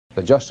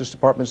The Justice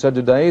Department said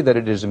today that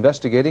it is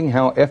investigating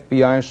how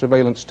FBI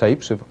surveillance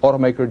tapes of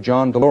automaker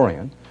John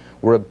DeLorean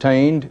were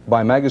obtained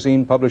by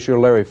magazine publisher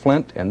Larry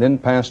Flynt and then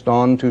passed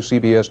on to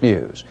CBS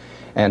News.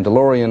 And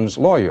DeLorean's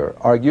lawyer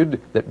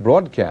argued that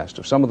broadcast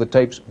of some of the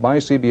tapes by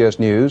CBS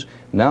News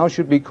now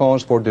should be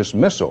cause for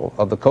dismissal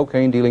of the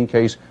cocaine dealing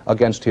case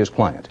against his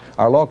client.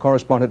 Our law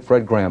correspondent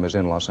Fred Graham is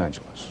in Los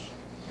Angeles.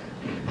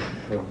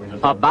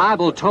 A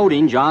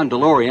Bible-toting John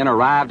DeLorean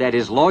arrived at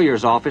his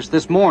lawyer's office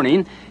this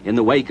morning in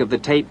the wake of the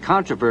tape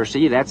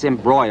controversy that's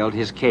embroiled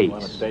his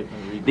case.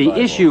 The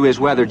issue is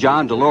whether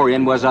John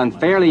DeLorean was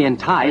unfairly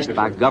enticed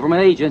by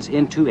government agents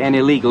into an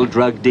illegal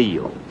drug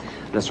deal.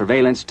 The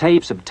surveillance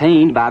tapes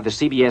obtained by the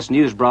CBS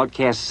News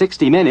broadcast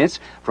 60 Minutes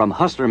from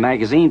Hustler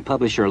magazine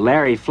publisher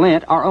Larry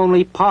Flynt are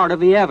only part of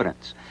the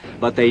evidence.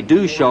 But they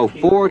do show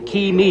 4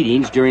 key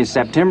meetings during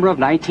September of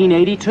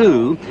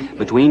 1982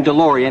 between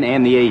DeLorean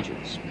and the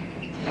agents.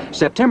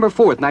 September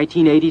 4th,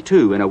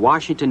 1982, in a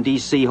Washington,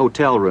 D.C.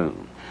 hotel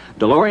room,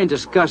 DeLorean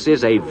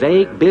discusses a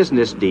vague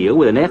business deal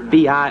with an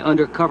FBI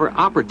undercover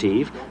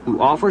operative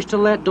who offers to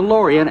let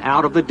DeLorean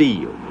out of the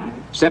deal.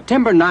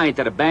 September 9th,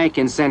 at a bank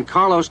in San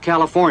Carlos,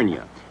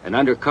 California, an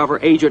undercover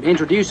agent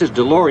introduces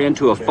DeLorean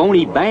to a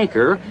phony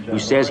banker who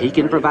says he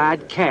can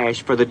provide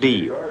cash for the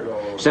deal.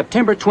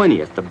 September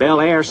 20th, the Bel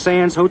Air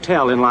Sands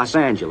Hotel in Los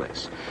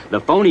Angeles. The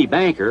phony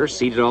banker,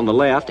 seated on the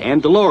left,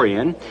 and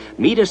DeLorean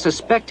meet a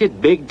suspected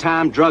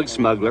big-time drug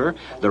smuggler,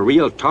 the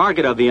real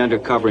target of the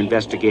undercover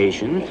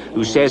investigation,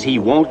 who says he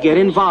won't get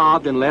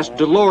involved unless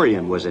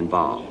DeLorean was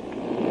involved.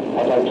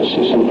 I'd like to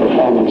see some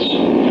performance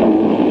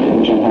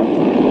from Jim.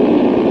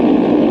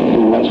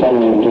 That's one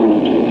way of doing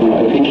it.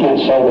 If he can't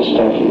sell the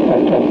stuff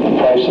at the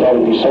price that ought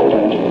to be sold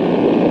at,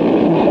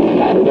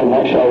 then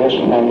why should I risk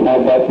my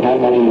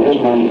money and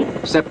his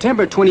money?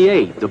 September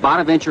 28th, the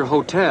Bonaventure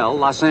Hotel,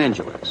 Los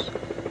Angeles.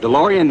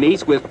 DeLorean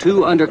meets with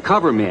 2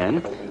 undercover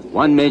men.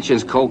 One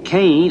mentions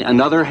cocaine,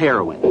 another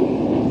heroin.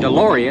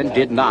 DeLorean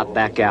did not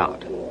back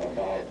out.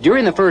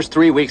 During the first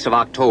 3 weeks of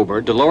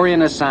October,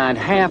 DeLorean assigned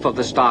half of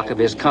the stock of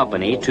his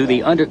company to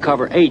the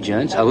undercover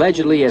agents,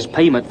 allegedly as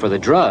payment for the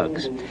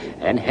drugs.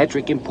 And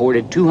Hetrick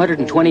imported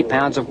 220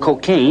 pounds of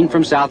cocaine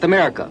from South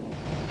America.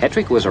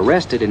 Hetrick was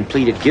arrested and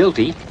pleaded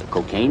guilty. The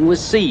cocaine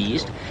was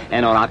seized.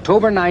 And on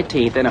October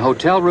 19th, in a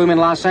hotel room in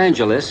Los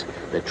Angeles,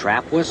 the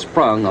trap was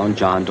sprung on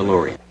John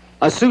DeLorean.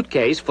 A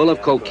suitcase full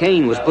of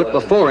cocaine was put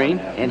before him,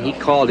 and he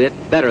called it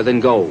better than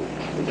gold.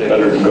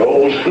 Better than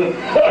gold?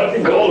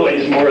 Gold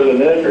weighs more than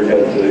that, for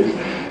God's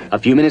sakes. A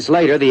few minutes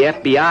later, the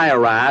FBI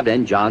arrived,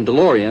 and John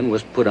DeLorean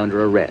was put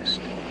under arrest.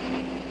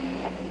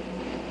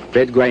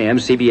 Fred Graham,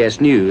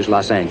 CBS News,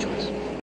 Los Angeles.